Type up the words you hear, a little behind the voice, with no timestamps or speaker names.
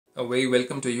A very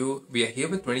welcome to you. We are here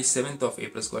with 27th of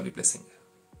April's Godly Blessing.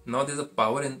 Now there's a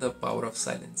power in the power of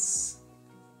silence.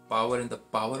 Power in the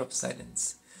power of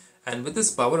silence. And with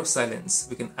this power of silence,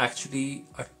 we can actually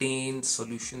attain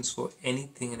solutions for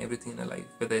anything and everything in our life.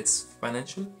 Whether it's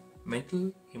financial,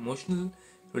 mental, emotional,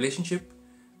 relationship,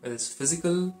 whether it's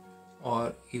physical,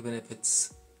 or even if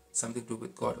it's something to do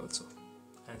with God also.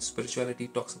 And spirituality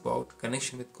talks about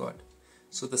connection with God.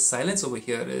 So the silence over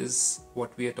here is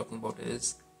what we are talking about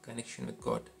is connection with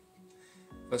God.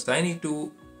 First, I need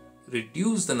to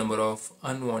reduce the number of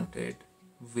unwanted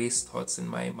waste thoughts in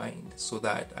my mind so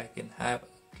that I can have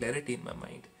clarity in my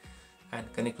mind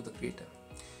and connect to the Creator.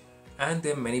 And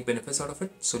there are many benefits out of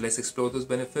it. So let's explore those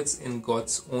benefits in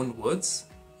God's own words.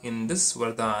 In this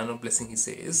Vardhan or blessing, he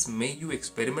says, may you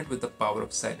experiment with the power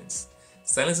of silence.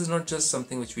 Silence is not just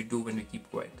something which we do when we keep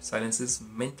quiet. Silence is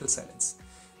mental silence.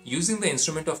 Using the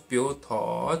instrument of pure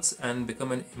thoughts and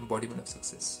become an embodiment of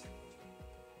success.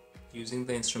 Using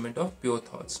the instrument of pure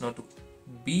thoughts. Now to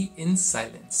be in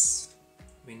silence,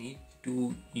 we need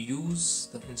to use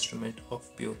the instrument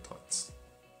of pure thoughts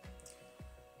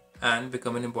and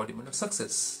become an embodiment of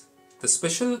success. The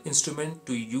special instrument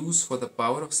to use for the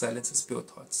power of silence is pure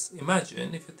thoughts.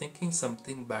 Imagine if you're thinking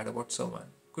something bad about someone.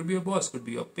 Could be your boss, could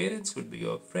be your parents, could be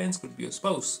your friends, could be your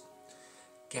spouse.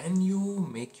 Can you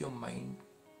make your mind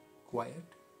quiet?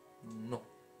 No.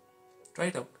 Try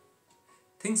it out.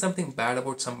 Think something bad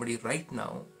about somebody right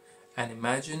now and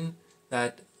imagine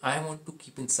that I want to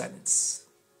keep in silence.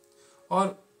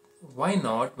 Or why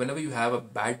not, whenever you have a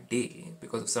bad day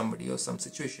because of somebody or some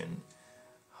situation,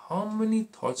 how many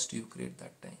thoughts do you create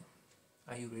that time?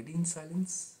 Are you ready in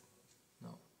silence?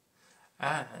 No.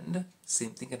 And same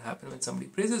thing can happen when somebody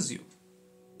praises you.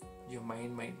 Your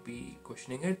mind might be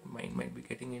questioning it, mind might be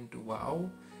getting into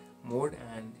wow mode,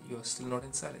 and you're still not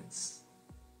in silence.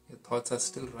 Your thoughts are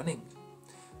still running.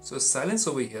 So silence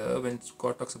over here, when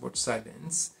God talks about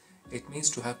silence, it means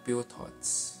to have pure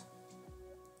thoughts.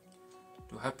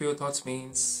 To have pure thoughts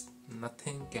means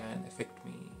nothing can affect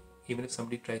me. Even if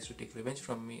somebody tries to take revenge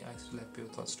from me, I still have pure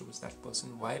thoughts towards that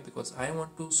person. Why? Because I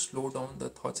want to slow down the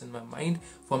thoughts in my mind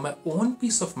for my own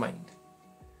peace of mind,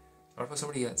 not for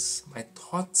somebody else. My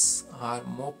thoughts are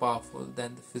more powerful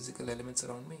than the physical elements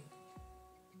around me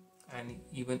and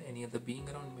even any other being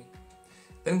around me.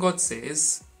 Then God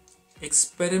says,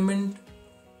 experiment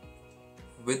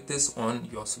with this on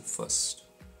yourself first.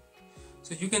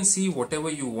 So you can see whatever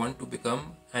you want to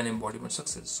become an embodiment of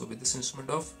success. So with this instrument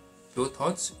of pure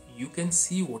thoughts, you can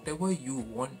see whatever you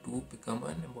want to become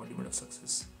an embodiment of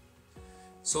success.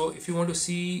 So if you want to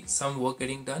see some work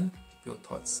getting done, pure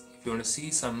thoughts. If you want to see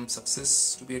some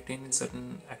success to be attained in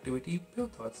certain activity, pure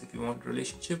thoughts. If you want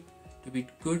relationship to be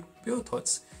good, pure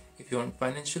thoughts. If you want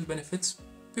financial benefits,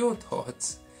 pure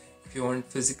thoughts. If you want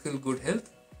physical good health,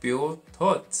 pure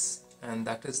thoughts. And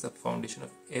that is the foundation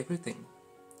of everything.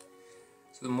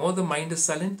 So the more the mind is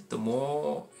silent, the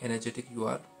more energetic you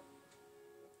are.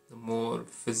 The more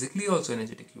physically also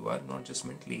energetic you are, not just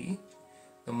mentally.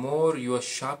 The more you are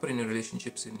sharper in your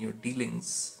relationships, in your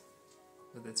dealings,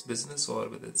 whether it's business or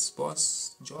whether it's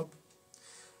boss, job.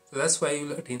 So that's why you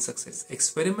will attain success.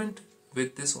 Experiment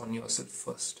with this on yourself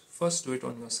first. First do it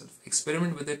on yourself.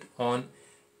 Experiment with it on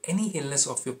any illness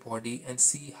of your body and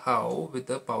see how, with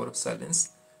the power of silence,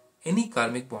 any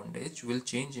karmic bondage will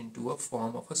change into a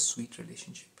form of a sweet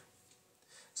relationship.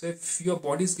 So if your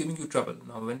body is giving you trouble,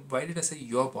 now why did I say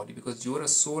your body? Because you are a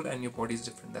soul and your body is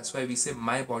different. That's why we say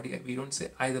my body. We don't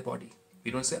say I the body.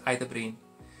 We don't say I the brain.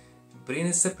 Brain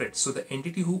is separate. So the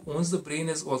entity who owns the brain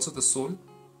is also the soul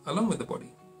along with the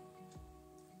body.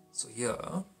 So here,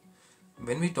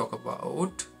 when we talk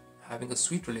about having a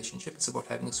sweet relationship, it's about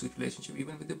having a sweet relationship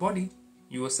even with the body.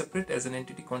 You are separate as an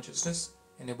entity consciousness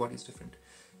and your body is different.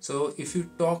 So if you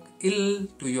talk ill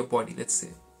to your body, let's say,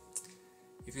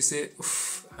 if you say,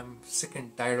 I'm sick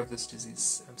and tired of this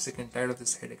disease, I'm sick and tired of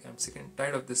this headache, I'm sick and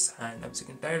tired of this hand, I'm sick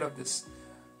and tired of this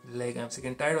leg, I'm sick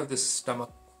and tired of this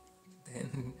stomach,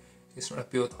 then it's not a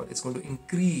pure thought, it's going to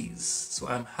increase. So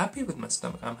I'm happy with my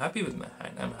stomach, I'm happy with my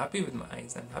hand, I'm happy with my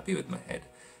eyes, I'm happy with my head,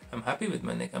 I'm happy with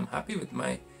my neck, I'm happy with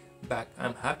my back,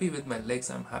 I'm happy with my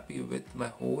legs, I'm happy with my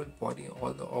whole body,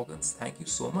 all the organs. Thank you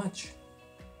so much.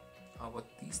 How about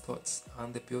these thoughts?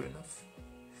 Aren't they pure enough?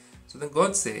 So then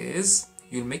God says,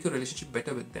 you'll make your relationship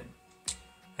better with them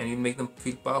and you'll make them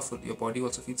feel powerful. Your body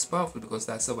also feels powerful because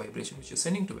that's the vibration which you're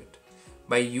sending to it.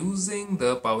 By using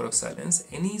the power of silence,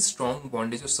 any strong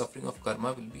bondage or suffering of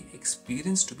karma will be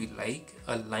experienced to be like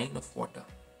a line of water.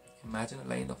 Imagine a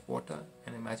line of water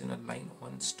and imagine a line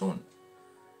on stone,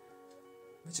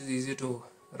 which is easier to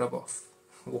rub off.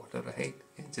 Water, right?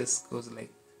 It just goes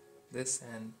like this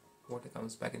and water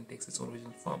comes back and takes its own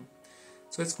original form.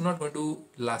 So it's not going to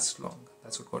last long.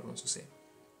 That's what God wants to say.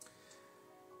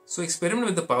 So experiment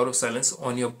with the power of silence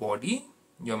on your body,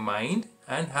 your mind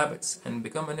and habits, and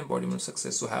become an embodiment of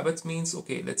success. So habits means,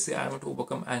 okay, let's say I want to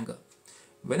overcome anger.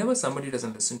 Whenever somebody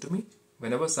doesn't listen to me,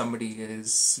 whenever somebody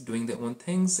is doing their own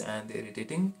things and they're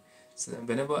irritating, so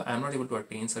whenever I'm not able to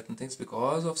attain certain things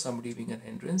because of somebody being an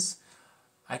hindrance,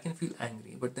 I can feel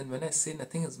angry. But then when I say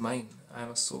nothing is mine, I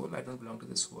am a soul, I don't belong to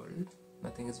this world,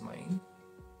 nothing is mine,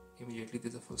 immediately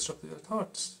there's a full stop to your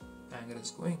thoughts. Anger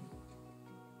is going.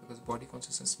 Because body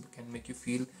consciousness can make you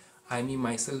feel I, me,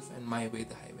 myself and my way,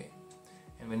 the highway.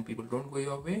 And when people don't go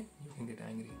your way, you can get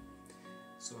angry.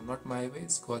 So not my way,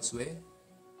 it's God's way.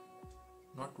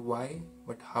 Not why,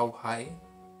 but how high.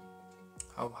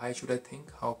 How high should I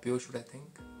think? How pure should I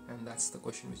think? And that's the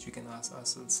question which we can ask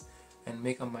ourselves and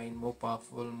make our mind more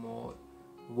powerful, more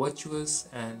virtuous,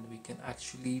 and we can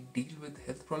actually deal with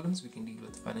health problems, we can deal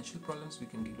with financial problems, we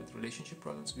can deal with relationship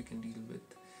problems, we can deal with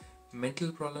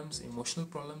mental problems, emotional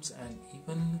problems, and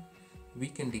even we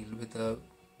can deal with a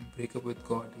breakup with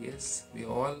God. Yes, we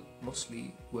all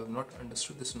mostly who have not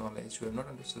understood this knowledge, who have not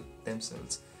understood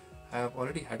themselves, have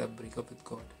already had a breakup with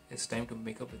God. It's time to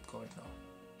make up with God now.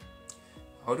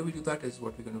 How do we do that is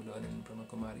what we're going to learn in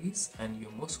Brahmakumaris, and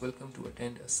you're most welcome to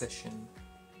attend a session,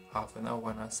 half an hour,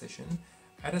 1 hour session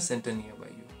at a center nearby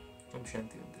you.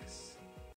 Omshanti with this.